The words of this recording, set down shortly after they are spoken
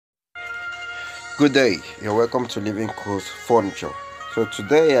Good day, you're welcome to Living Coast Furniture. So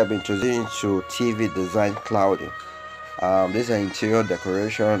today I've been introducing to TV design clouding. This is an interior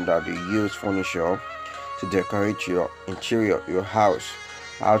decoration that you use furniture to decorate your interior, your house.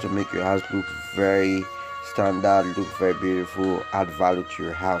 How to make your house look very standard, look very beautiful, add value to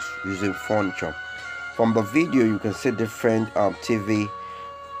your house using furniture. From the video you can see different TV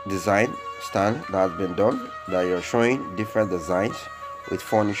design stand that has been done, that you're showing different designs with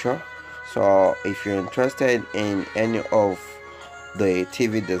furniture. So if you're interested in any of the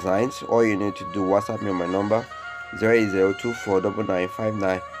TV designs, all you need to do, WhatsApp me on my number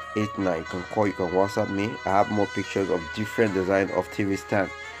 08024995989. You can call, you can WhatsApp me. I have more pictures of different design of TV stand.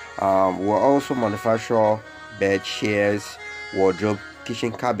 We'll also manufacture bed, chairs, wardrobe,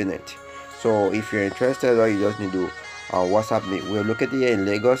 kitchen cabinet. So if you're interested, all you just need to WhatsApp me. We're located here in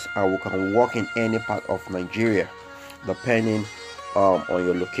Lagos and we can work in any part of Nigeria depending on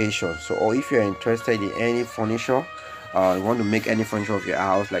your location. So, or if you're interested in any furniture, you want to make any furniture of your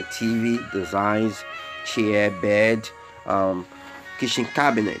house like TV designs, chair, bed, kitchen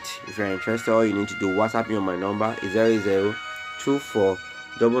cabinet. If you're interested, all you need to do, WhatsApp me on my number is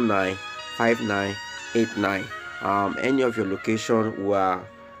 0024995989. Any of your location, we are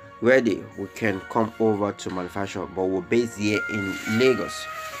ready. We can come over to manufacture, but we're based here in Lagos.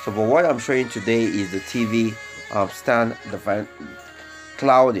 So, but what I'm showing today is the TV stand, the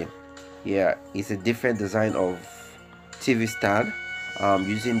clouding. Yeah, it's a different design of TV stand,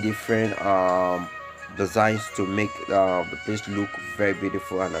 using different designs to make the place look very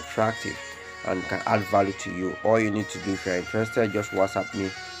beautiful and attractive and can add value to you. All you need to do, if you're interested, just WhatsApp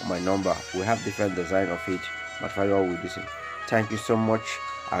me on my number. We have different design of it, material we're using. Thank you so much,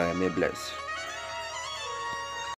 and may bless.